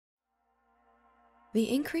The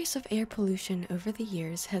increase of air pollution over the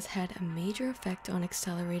years has had a major effect on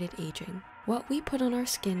accelerated aging. What we put on our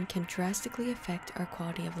skin can drastically affect our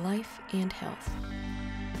quality of life and health.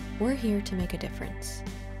 We're here to make a difference,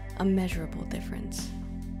 a measurable difference.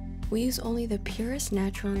 We use only the purest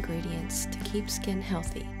natural ingredients to keep skin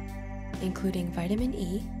healthy, including vitamin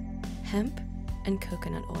E, hemp, and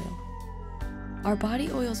coconut oil. Our body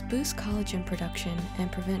oils boost collagen production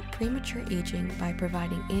and prevent premature aging by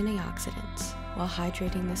providing antioxidants while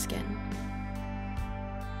hydrating the skin.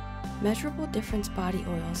 Measurable Difference body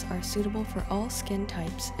oils are suitable for all skin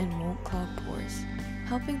types and won't clog pores,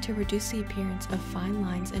 helping to reduce the appearance of fine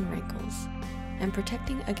lines and wrinkles, and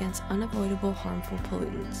protecting against unavoidable harmful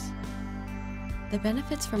pollutants. The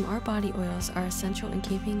benefits from our body oils are essential in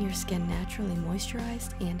keeping your skin naturally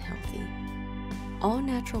moisturized and healthy. All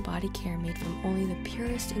natural body care made from only the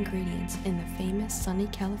purest ingredients in the famous sunny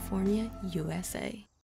California, USA.